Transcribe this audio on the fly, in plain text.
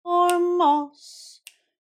moss.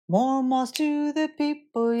 More moss to the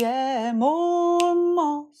people, yeah, more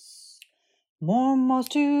moss. More moss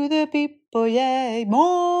to the people, yeah,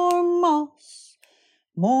 more moss.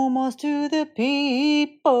 More moss to the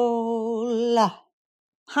people.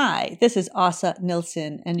 Hi, this is Asa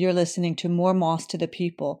Nilsson, and you're listening to More Moss to the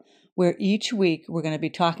People, where each week we're going to be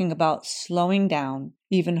talking about slowing down,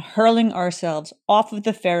 even hurling ourselves off of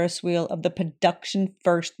the Ferris wheel of the production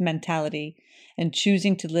first mentality, and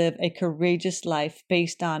choosing to live a courageous life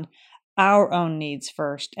based on our own needs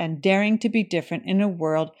first, and daring to be different in a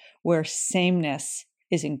world where sameness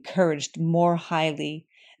is encouraged more highly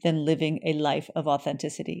than living a life of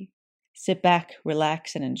authenticity. Sit back,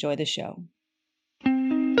 relax, and enjoy the show.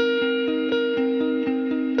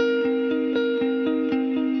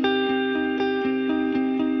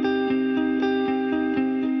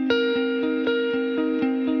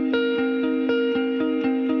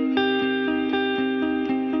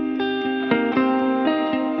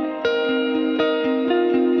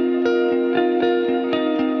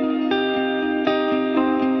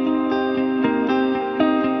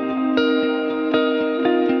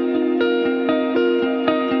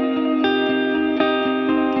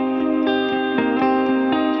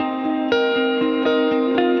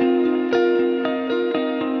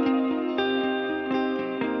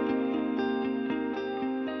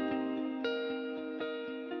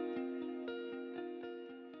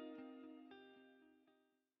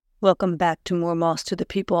 Welcome back to More Moss to the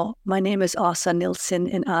People. My name is Asa Nilsson,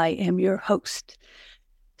 and I am your host.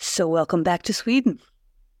 So welcome back to Sweden.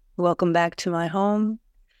 Welcome back to my home.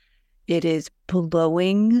 It is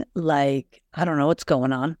blowing like, I don't know what's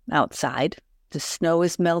going on outside. The snow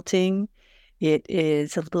is melting. It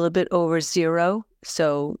is a little bit over zero,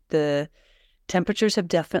 so the temperatures have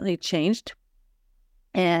definitely changed.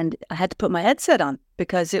 And I had to put my headset on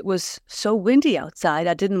because it was so windy outside.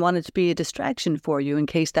 I didn't want it to be a distraction for you in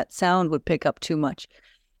case that sound would pick up too much.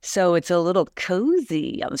 So it's a little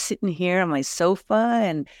cozy. I'm sitting here on my sofa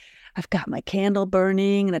and I've got my candle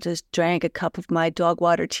burning and I just drank a cup of my dog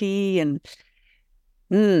water tea and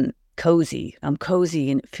cozy. I'm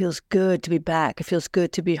cozy and it feels good to be back. It feels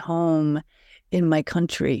good to be home in my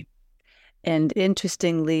country. And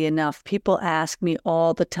interestingly enough, people ask me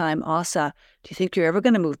all the time, Asa, do you think you're ever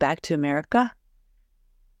going to move back to America?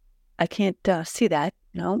 I can't see that.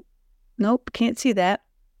 Nope, can't see that.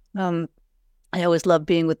 I always love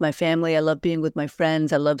being with my family. I love being with my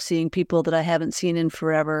friends. I love seeing people that I haven't seen in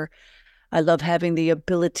forever. I love having the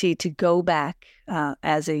ability to go back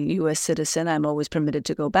as a U.S. citizen. I'm always permitted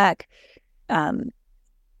to go back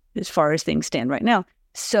as far as things stand right now.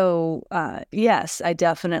 So, yes, I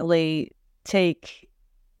definitely take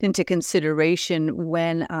into consideration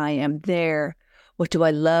when I am there, what do I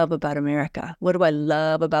love about America? What do I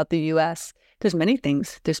love about the U.S.? There's many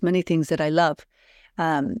things. There's many things that I love.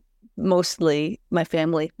 Mostly my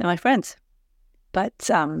family and my friends. But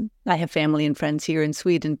I have family and friends here in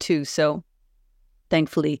Sweden too. So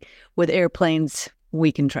thankfully, with airplanes,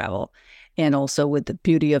 we can travel. And also with the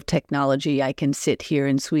beauty of technology, I can sit here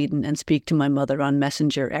in Sweden and speak to my mother on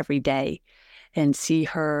Messenger every day and see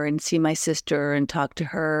her and see my sister and talk to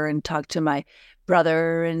her and talk to my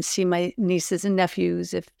brother and see my nieces and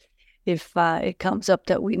nephews if it comes up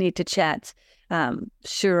that we need to chat.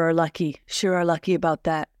 Sure are lucky about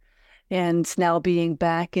that. And now being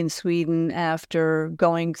back in Sweden after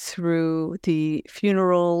going through the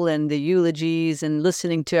funeral and the eulogies and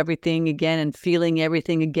listening to everything again and feeling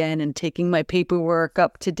everything again and taking my paperwork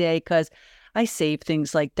up to date because I save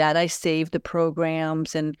things like that. I save the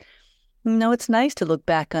programs and it's nice to look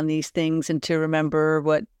back on these things and to remember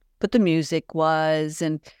what the music was.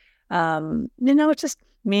 And, it just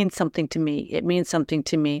means something to me. It means something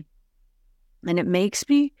to me. And it makes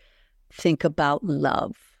me think about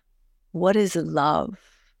love. What is love?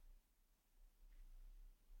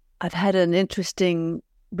 I've had an interesting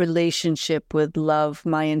relationship with love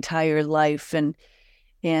my entire life. And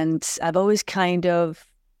I've always kind of,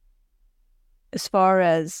 as far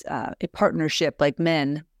as a partnership like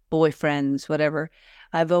men, boyfriends, whatever,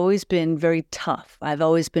 I've always been very tough. I've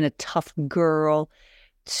always been a tough girl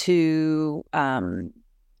to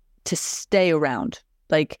stay around.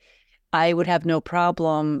 Like I would have no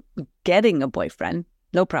problem getting a boyfriend,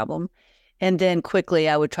 no problem. And then quickly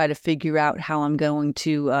I would try to figure out how I'm going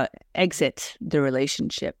to exit the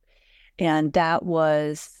relationship. And that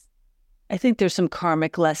was, I think there's some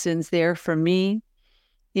karmic lessons there for me.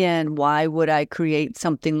 And why would I create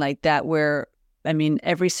something like that where,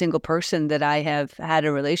 every single person that I have had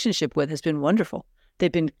a relationship with has been wonderful.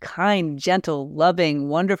 They've been kind, gentle, loving,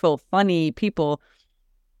 wonderful, funny people.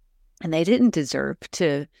 And they didn't deserve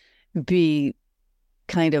to be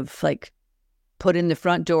kind of like put in the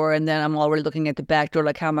front door, and then I'm already looking at the back door,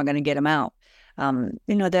 like, how am I going to get him out?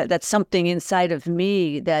 That's something inside of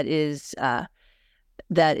me that is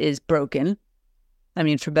broken. I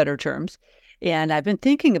mean, for better terms. And I've been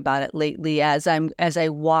thinking about it lately as I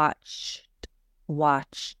watched,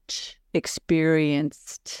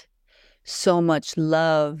 experienced so much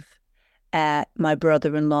love at my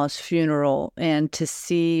brother-in-law's funeral, and to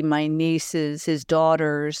see my nieces, his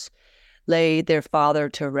daughters, lay their father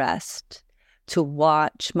to rest, to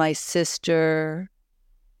watch my sister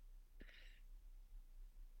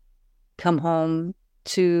come home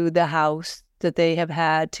to the house that they have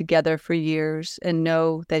had together for years and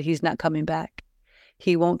know that he's not coming back.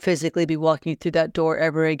 He won't physically be walking through that door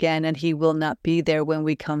ever again, and he will not be there when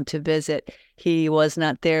we come to visit. He was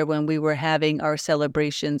not there when we were having our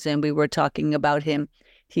celebrations and we were talking about him.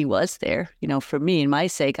 He was there. For me and my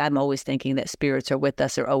sake, I'm always thinking that spirits are with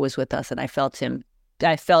us, are always with us, and I felt him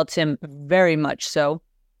very much so.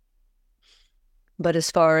 But as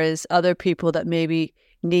far as other people that maybe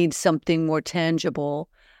need something more tangible,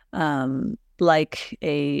 like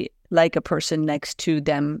a person next to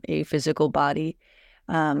them, a physical body,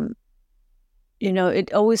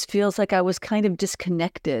 it always feels like I was kind of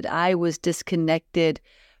disconnected. I was disconnected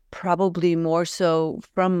probably more so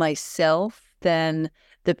from myself than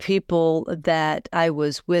the people that I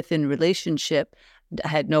was with in relationship. I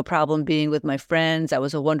had no problem being with my friends. I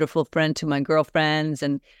was a wonderful friend to my girlfriends,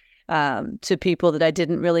 and to people that I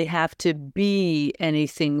didn't really have to be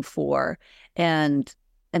anything for. And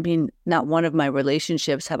I mean, not one of my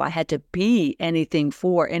relationships have I had to be anything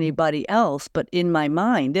for anybody else, but in my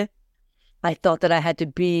mind, I thought that I had to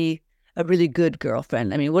be a really good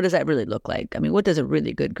girlfriend. I mean, what does that really look like? I mean, what does a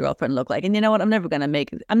really good girlfriend look like? And you know what? I'm never going to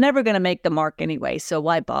make the mark anyway, so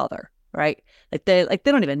why bother, right? They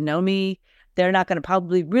don't even know me. They're not going to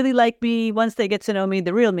probably really like me once they get to know me,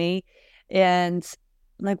 the real me. And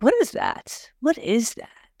I'm like, what is that? What is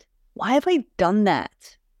that? Why have I done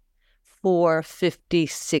that for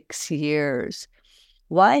 56 years?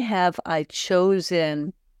 Why have I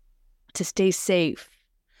chosen to stay safe?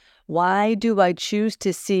 Why do I choose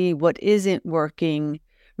to see what isn't working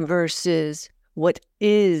versus what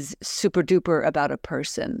is super duper about a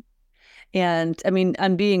person? And I mean,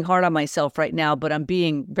 I'm being hard on myself right now, but I'm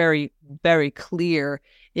being very, very clear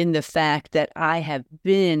in the fact that I have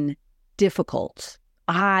been difficult.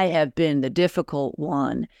 I have been the difficult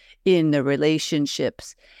one in the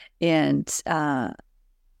relationships. And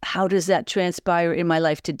how does that transpire in my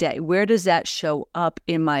life today? Where does that show up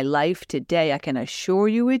in my life today? I can assure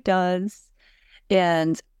you it does.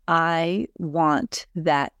 And I want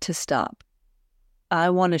that to stop. I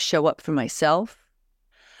want to show up for myself.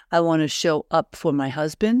 I want to show up for my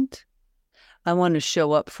husband. I want to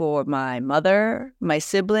show up for my mother, my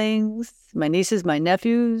siblings, my nieces, my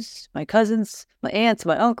nephews, my cousins, my aunts,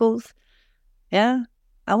 my uncles. Yeah,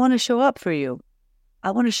 I want to show up for you.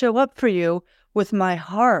 I want to show up for you with my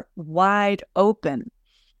heart wide open.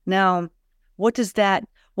 Now, what does that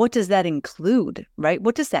include, right?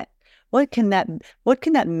 What can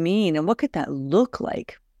that mean, and what could that look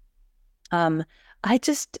like?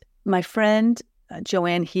 My friend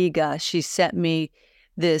Joanne Higa, she sent me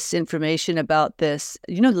this information about this.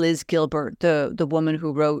 Liz Gilbert, the woman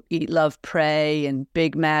who wrote Eat, Love, Pray and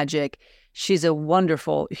Big Magic. She's a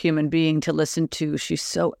wonderful human being to listen to. She's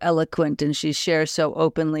so eloquent, and she shares so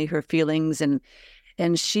openly her feelings. And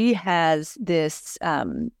she has this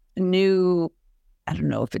new, I don't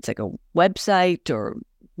know if it's like a website or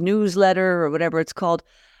newsletter or whatever it's called,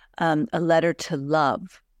 a letter to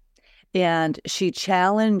love. And she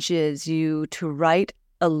challenges you to write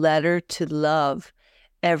a letter to love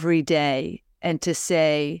every day and to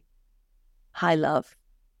say, "Hi, love.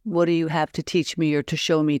 What do you have to teach me or to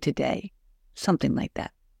show me today?" Something like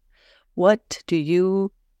that. What do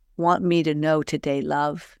you want me to know today,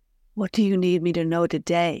 love? What do you need me to know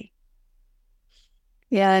today?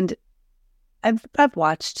 And I've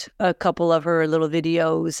watched a couple of her little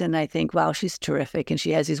videos, and I think, wow, she's terrific. And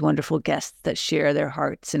she has these wonderful guests that share their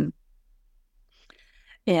hearts and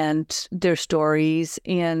their stories.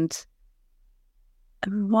 And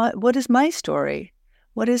what is my story?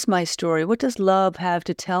 What is my story? What does love have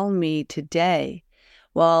to tell me today?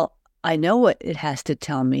 Well, I know what it has to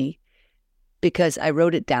tell me because I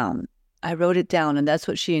wrote it down. And that's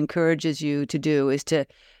what she encourages you to do, is to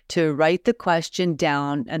write the question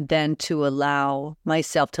down and then to allow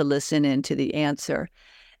myself to listen into the answer.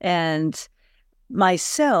 And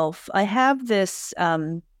myself, I have this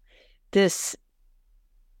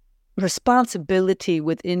responsibility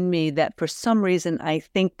within me that for some reason I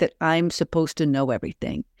think that I'm supposed to know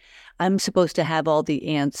everything. I'm supposed to have all the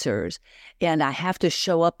answers, and I have to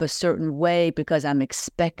show up a certain way because I'm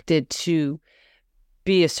expected to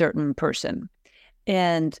be a certain person.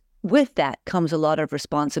 And with that comes a lot of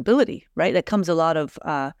responsibility, right? It comes a lot of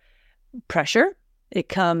pressure. It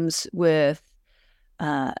comes with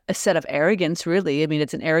a set of arrogance, really. I mean,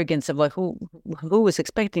 it's an arrogance of like, who is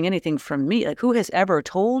expecting anything from me? Like, who has ever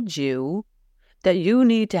told you that you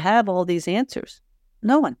need to have all these answers?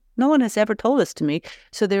 No one. No one has ever told this to me.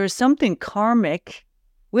 So there is something karmic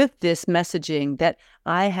with this messaging that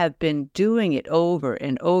I have been doing it over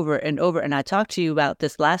and over and over. And I talked to you about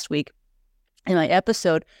this last week in my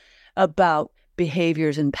episode about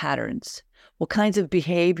behaviors and patterns. What kinds of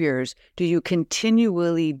behaviors do you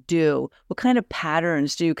continually do? What kind of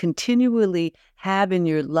patterns do you continually have in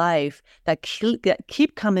your life that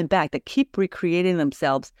keep coming back, that keep recreating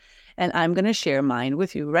themselves? And I'm going to share mine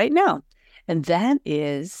with you right now. And that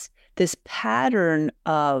is this pattern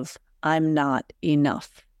of I'm not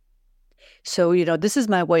enough. So, this is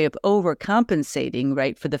my way of overcompensating,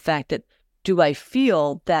 right, for the fact that do I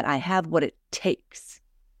feel that I have what it takes,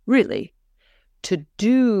 really, to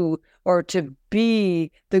do or to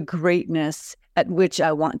be the greatness at which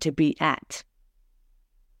I want to be at?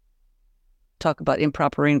 Talk about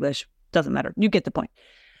improper English. Doesn't matter. You get the point.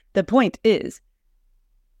 The point is,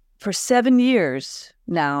 for 7 years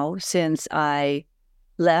now, since I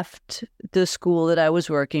left the school that I was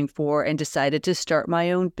working for and decided to start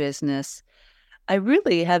my own business, I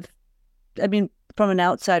really have, from an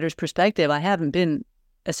outsider's perspective, I haven't been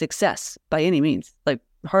a success by any means, like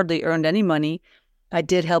hardly earned any money. I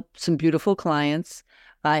did help some beautiful clients.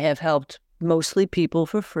 I have helped mostly people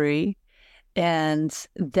for free. And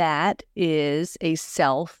that is a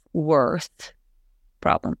self-worth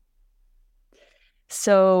problem.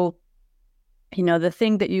 So, the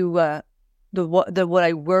thing that what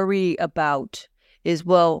I worry about is,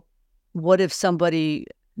 well, what if somebody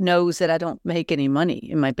knows that I don't make any money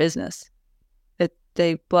in my business? It's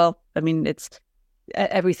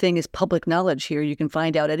everything is public knowledge here. You can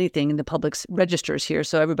find out anything in the public registers here,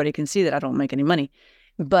 so everybody can see that I don't make any money.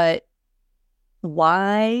 But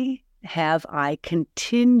why have I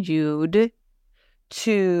continued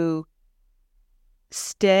to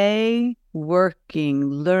stay working,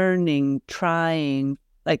 learning, trying,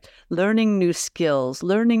 like learning new skills,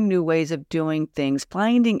 learning new ways of doing things,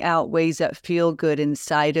 finding out ways that feel good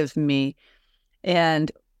inside of me,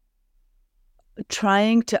 and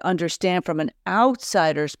trying to understand from an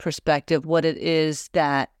outsider's perspective what it is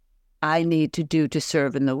that I need to do to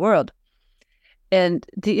serve in the world? And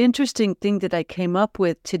the interesting thing that I came up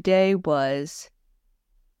with today was,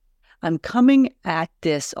 I'm coming at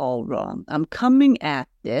this all wrong. I'm coming at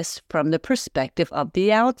this from the perspective of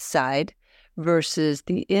the outside versus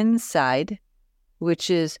the inside, which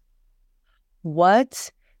is,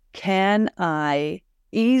 what can I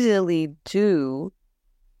easily do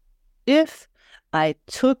if I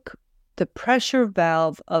took the pressure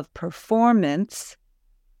valve of performance,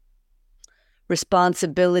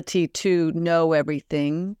 responsibility to know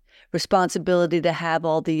everything, responsibility to have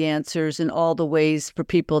all the answers and all the ways for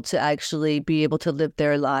people to actually be able to live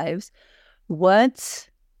their lives? What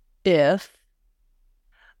if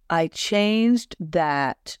I changed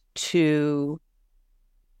that to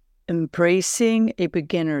embracing a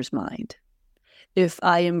beginner's mind? If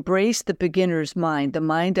I embrace the beginner's mind, the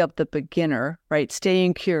mind of the beginner, right?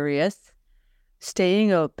 Staying curious,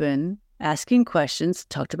 staying open, asking questions,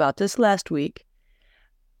 talked about this last week.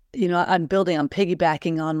 I'm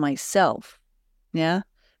piggybacking on myself. Yeah.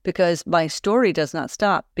 Because my story does not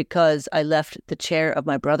stop because I left the chair of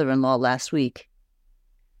my brother-in-law last week.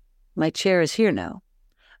 My chair is here now.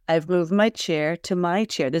 I've moved my chair to my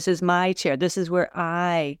chair. This is my chair. This is where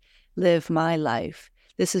I live my life.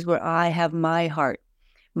 This is where I have my heart.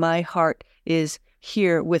 My heart is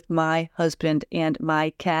here with my husband and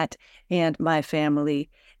my cat and my family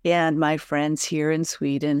and my friends here in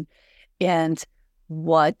Sweden. And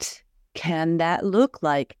what can that look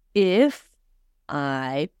like if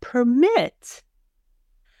I permit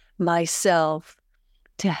myself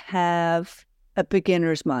to have a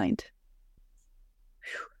beginner's mind?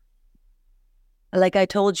 Like I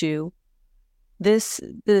told you, the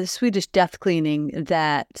Swedish death cleaning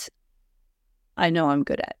that I know I'm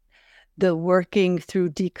good at, the working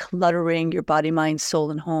through decluttering your body, mind, soul,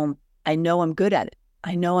 and home, I know I'm good at it.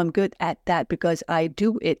 I know I'm good at that because I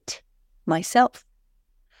do it myself.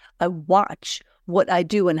 I watch what I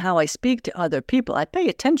do and how I speak to other people. I pay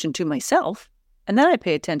attention to myself, and then I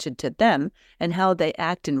pay attention to them and how they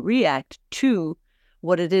act and react to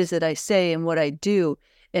what it is that I say and what I do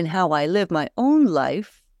and how I live my own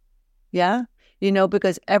life. Yeah?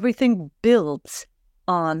 Because everything builds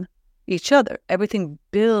on each other. Everything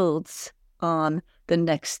builds on the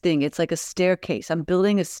next thing. It's like a staircase. I'm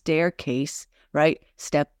building a staircase, right?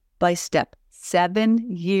 Step by step. 7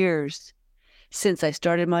 years since I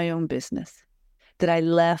started my own business, that I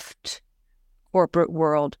left corporate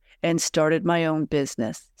world and started my own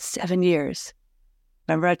business. 7 years.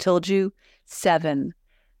 Remember I told you? 7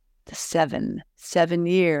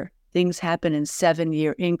 year. Things happen in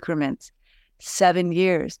 7-year increments. 7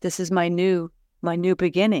 years. This is my new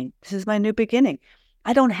beginning. This is my new beginning.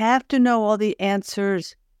 I don't have to know all the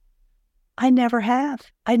answers. I never have.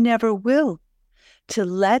 I never will. To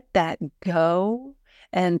let that go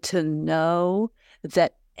and to know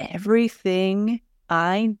that everything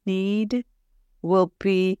I need will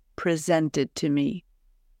be presented to me.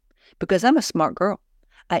 Because I'm a smart girl.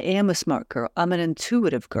 I am a smart girl. I'm an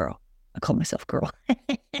intuitive girl. I call myself girl.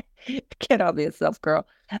 Can't all be a self girl.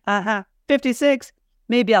 56.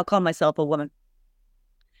 Maybe I'll call myself a woman.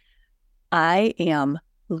 I am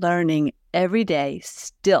learning every day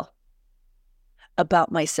still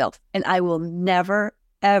about myself. And I will never,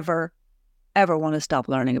 ever, ever want to stop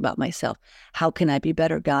learning about myself. How can I be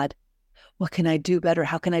better, God? What can I do better?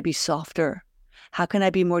 How can I be softer? How can I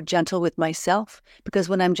be more gentle with myself? Because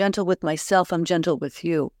when I'm gentle with myself, I'm gentle with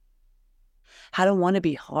you. I don't want to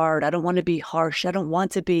be hard. I don't want to be harsh. I don't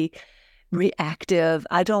want to be reactive.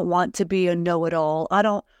 I don't want to be a know-it-all. I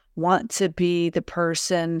don't want to be the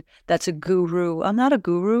person that's a guru. I'm not a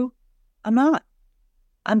guru. I'm not.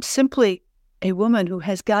 I'm simply a woman who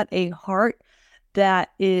has got a heart that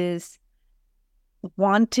is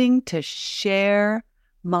wanting to share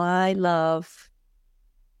my love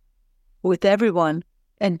with everyone,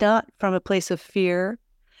 and not from a place of fear,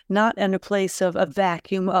 not in a place of a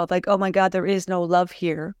vacuum of like, oh my God, there is no love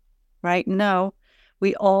here, right? No,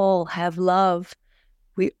 we all have love.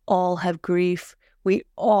 We all have grief. We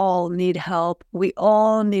all need help. We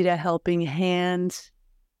all need a helping hand.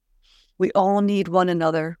 We all need one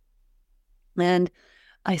another. And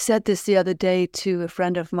I said this the other day to a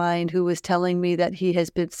friend of mine who was telling me that he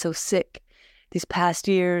has been so sick these past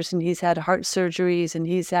years, and he's had heart surgeries, and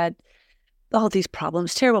he's had all these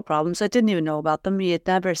problems, terrible problems. I didn't even know about them. He had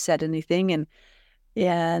never said anything.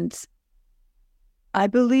 And I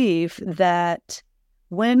believe that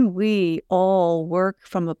when we all work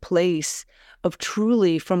from a place of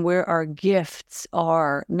truly from where our gifts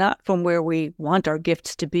are, not from where we want our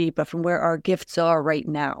gifts to be, but from where our gifts are right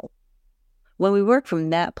now. When we work from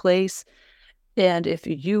that place, and if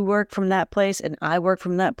you work from that place, and I work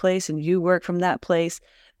from that place, and you work from that place,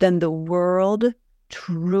 then the world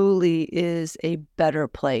truly is a better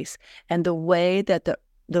place. And the way that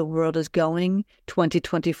the world is going,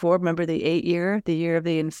 2024, remember the 8 year, the year of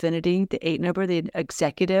the infinity, the 8 number, the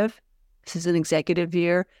executive. This is an executive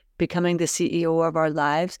year, becoming the CEO of our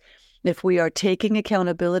lives. If we are taking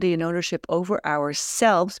accountability and ownership over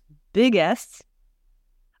ourselves, big S,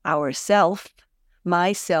 ourself,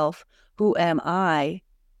 myself, who am I?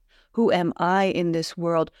 Who am I in this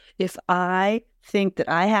world? If I think that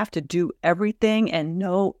I have to do everything and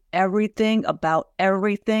know everything about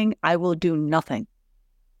everything, I will do nothing.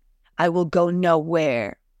 I will go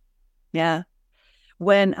nowhere. Yeah.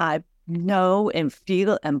 When I know and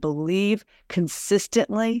feel and believe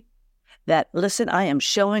consistently that, listen, I am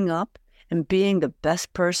showing up and being the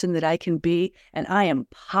best person that I can be, and I am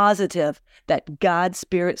positive that God,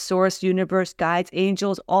 Spirit, Source, Universe, guides,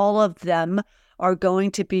 angels, all of them are going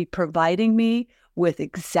to be providing me with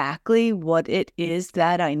exactly what it is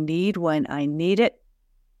that I need when I need it.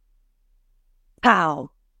 Pow!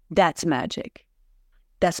 That's magic.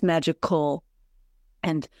 That's magical.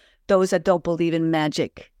 And those that don't believe in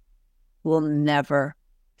magic will never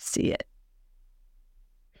see it.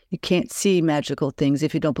 You can't see magical things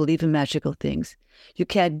if you don't believe in magical things. You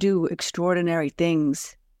can't do extraordinary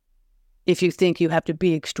things if you think you have to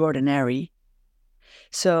be extraordinary.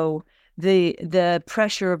 So the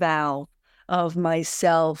pressure valve of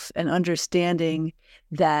myself and understanding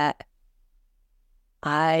that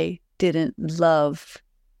I didn't love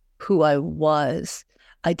who I was.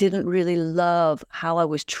 I didn't really love how I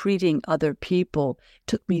was treating other people. It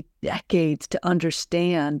took me decades to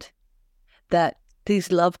understand that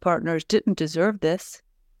these love partners didn't deserve this.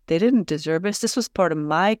 They didn't deserve this. This was part of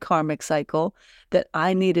my karmic cycle that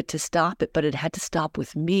I needed to stop it, but it had to stop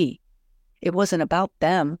with me. It wasn't about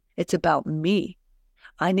them. It's about me.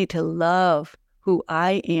 I need to love who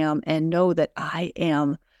I am and know that I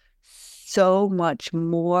am so much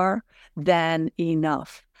more than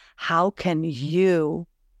enough. How can you,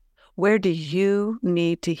 where do you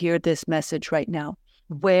need to hear this message right now?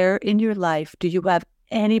 Where in your life do you have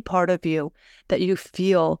any part of you that you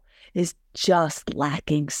feel is just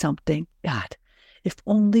lacking something? God, If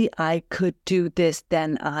only I could do this,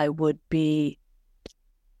 then I would be.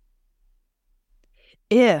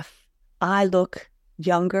 If I look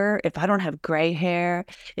younger, if I don't have gray hair,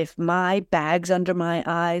 if my bags under my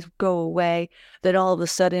eyes go away, then all of a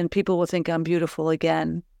sudden people will think I'm beautiful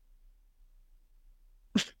again.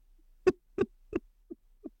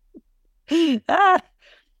 Oh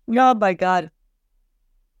my God.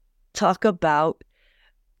 Talk about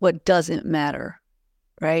what doesn't matter,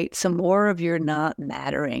 right? Some more of your not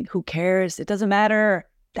mattering. Who cares? It doesn't matter.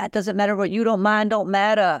 That doesn't matter. What you don't mind don't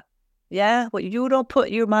matter. Yeah, what you don't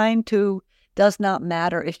put your mind to does not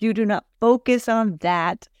matter. If you do not focus on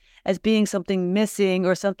that as being something missing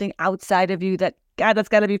or something outside of you that, God, that's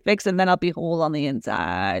got to be fixed, and then I'll be whole on the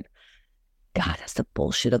inside. God, that's the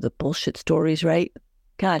bullshit of the bullshit stories, right?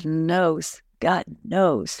 God knows. God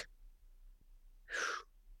knows.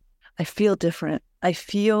 I feel different. I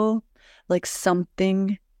feel like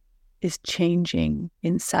something is changing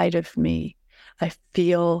inside of me. I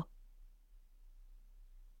feel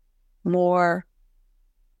more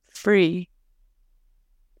free.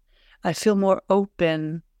 I feel more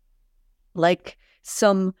open, like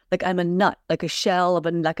I'm a nut, like a shell of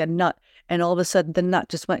like a nut. And all of a sudden the nut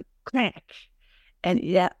just went crack. And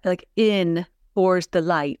yeah, like in pours the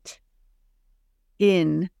light.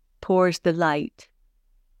 In pours the light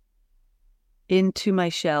into my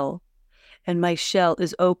shell. And my shell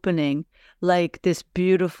is opening like this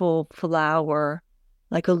beautiful flower,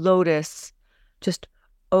 like a lotus, just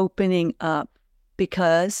opening up.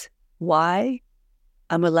 Because why?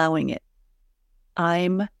 I'm allowing it.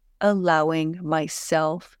 I'm allowing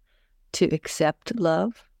myself to accept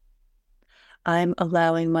love. I'm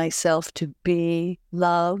allowing myself to be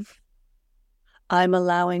love. I'm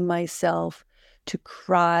allowing myself to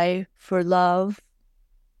cry for love,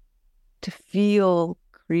 to feel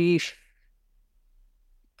grief,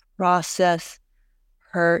 process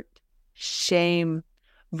hurt, shame,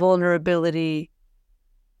 vulnerability,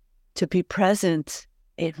 to be present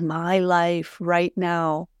in my life right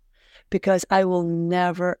now, because I will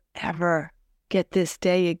never, ever get this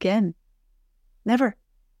day again. Never.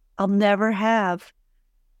 I'll never have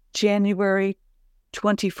January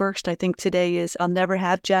 21st, I think today is. I'll never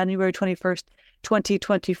have January 21st,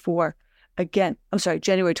 2024 again. I'm sorry,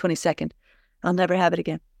 January 22nd. I'll never have it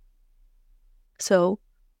again. So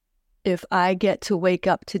if I get to wake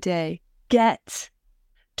up today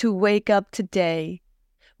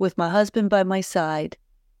with my husband by my side,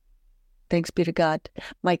 thanks be to God,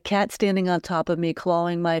 my cat standing on top of me,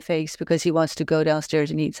 clawing my face because he wants to go downstairs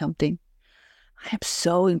and eat something. I am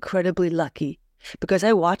so incredibly lucky because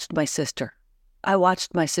I watched my sister. I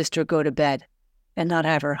watched my sister go to bed and not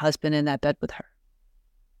have her husband in that bed with her.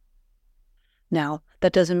 Now,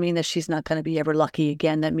 that doesn't mean that she's not going to be ever lucky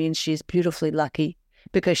again. That means she's beautifully lucky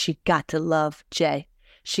because she got to love Jay.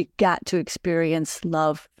 She got to experience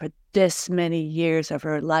love for this many years of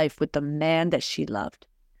her life with the man that she loved.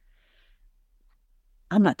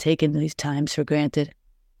 I'm not taking these times for granted.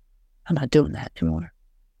 I'm not doing that anymore.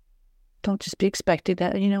 Don't just be expecting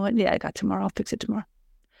that. You know what? Yeah, I got tomorrow. I'll fix it tomorrow.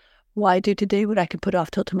 Why do today what I can put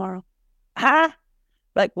off till tomorrow? Ah,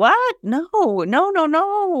 like what? No.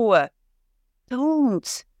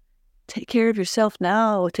 Don't. Take care of yourself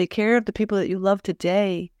now. Take care of the people that you love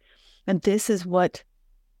today. And this is what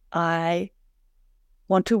I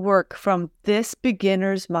want to work from this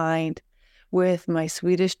beginner's mind with my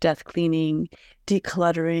Swedish death cleaning,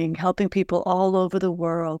 decluttering, helping people all over the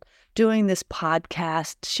world, doing this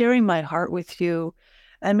podcast, sharing my heart with you.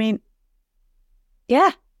 I mean,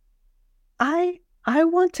 yeah, I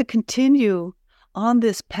want to continue on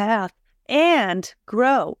this path and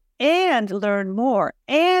grow and learn more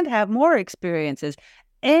and have more experiences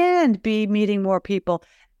and be meeting more people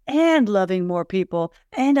and loving more people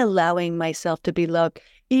and allowing myself to be loved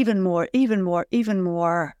even more.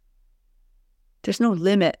 There's no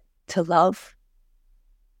limit to love.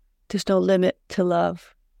 There's no limit to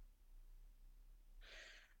love.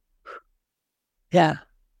 Yeah.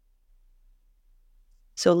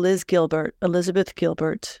 So Elizabeth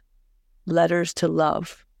Gilbert, Letters to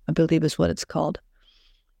Love, I believe is what it's called.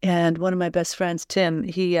 And one of my best friends, Tim,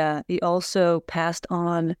 he also passed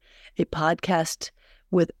on a podcast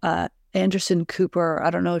with Anderson Cooper. I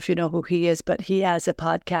don't know if you know who he is, but he has a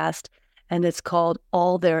podcast and it's called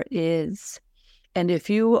All There Is. And if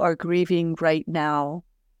you are grieving right now,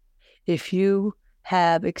 if you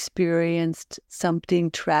have experienced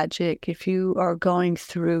something tragic, if you are going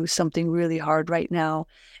through something really hard right now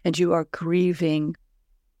and you are grieving,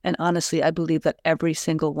 and honestly, I believe that every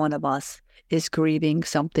single one of us is grieving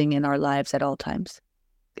something in our lives at all times,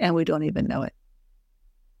 and we don't even know it.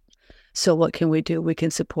 So what can we do? We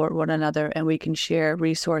can support one another, and we can share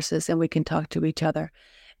resources, and we can talk to each other.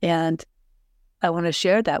 And I want to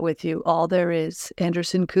share that with you. All There Is,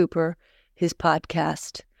 Anderson Cooper, his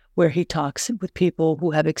podcast, where he talks with people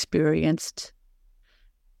who have experienced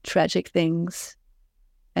tragic things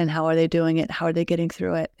and how are they doing it? How are they getting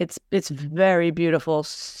through it? It's very beautiful,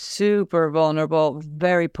 super vulnerable,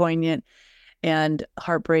 very poignant and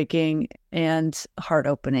heartbreaking and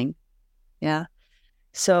heart-opening. Yeah.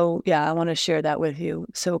 So, yeah, I want to share that with you.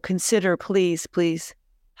 So consider, please, please,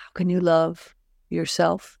 how can you love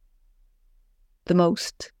yourself the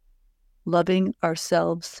most? Loving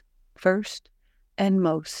ourselves first and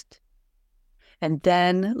most, and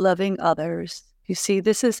then loving others. You see,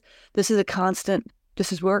 this is a constant.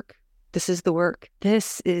 This is work. This is the work.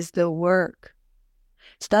 This is the work.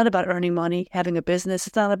 It's not about earning money, having a business.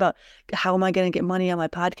 It's not about how am I going to get money on my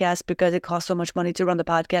podcast because it costs so much money to run the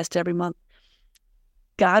podcast every month.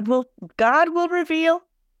 God will reveal.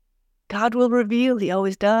 God will reveal. He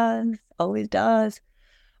always does. Always does.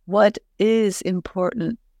 What is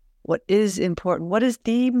important? What is important? What is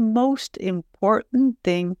the most important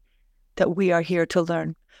thing that we are here to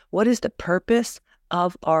learn? What is the purpose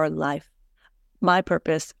of our life? My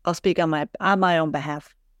purpose, I'll speak on my own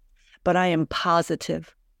behalf, but I am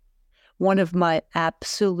positive. One of my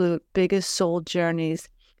absolute biggest soul journeys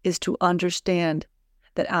is to understand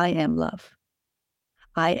that I am love.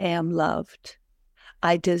 I am loved.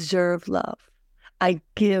 I deserve love. I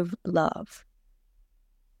give love.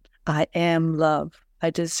 I am love. I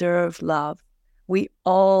deserve love. We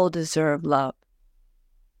all deserve love.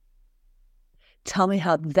 Tell me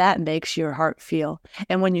how that makes your heart feel.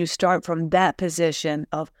 And when you start from that position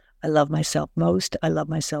of, I love myself most, I love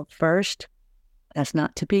myself first, that's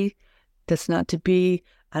not to be,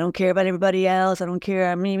 I don't care about everybody else, I don't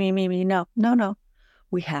care, me. No.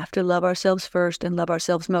 We have to love ourselves first and love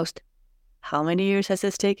ourselves most. How many years has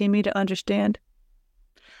this taken me to understand?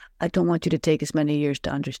 I don't want you to take as many years to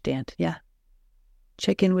understand. Yeah.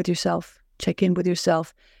 Check in with yourself. Check in with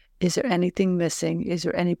yourself. Is there anything missing? Is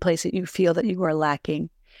there any place that you feel that you are lacking?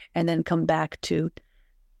 And then come back to,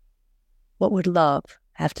 what would love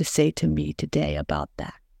have to say to me today about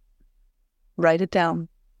that? Write it down,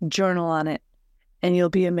 journal on it, and you'll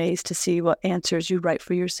be amazed to see what answers you write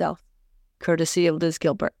for yourself. Courtesy of Liz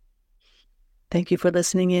Gilbert. Thank you for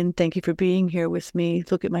listening in. Thank you for being here with me.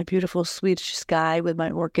 Look at my beautiful Swedish sky with my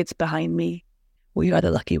orchids behind me. We are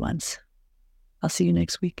the lucky ones. I'll see you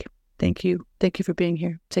next week. Thank you. Thank you for being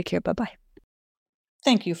here. Take care. Bye-bye.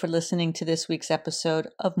 Thank you for listening to this week's episode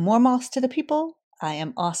of More Moss to the People. I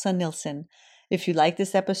am Åsa Nilsson. If you like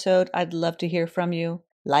this episode, I'd love to hear from you.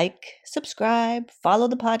 Like, subscribe, follow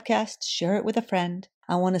the podcast, share it with a friend.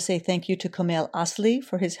 I want to say thank you to Kamel Asli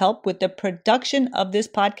for his help with the production of this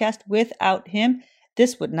podcast. Without him,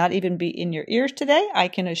 this would not even be in your ears today. I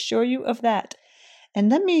can assure you of that.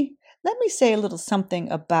 And let me say a little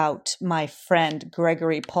something about my friend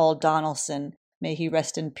Gregory Paul Donaldson, may he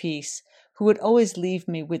rest in peace, who would always leave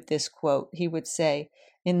me with this quote. He would say,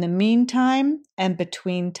 "In the meantime and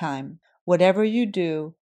between time, whatever you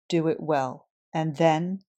do, do it well, and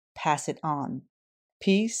then pass it on.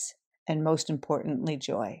 Peace, and most importantly,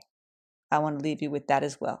 joy." I want to leave you with that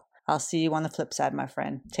as well. I'll see you on the flip side, my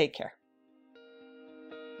friend. Take care.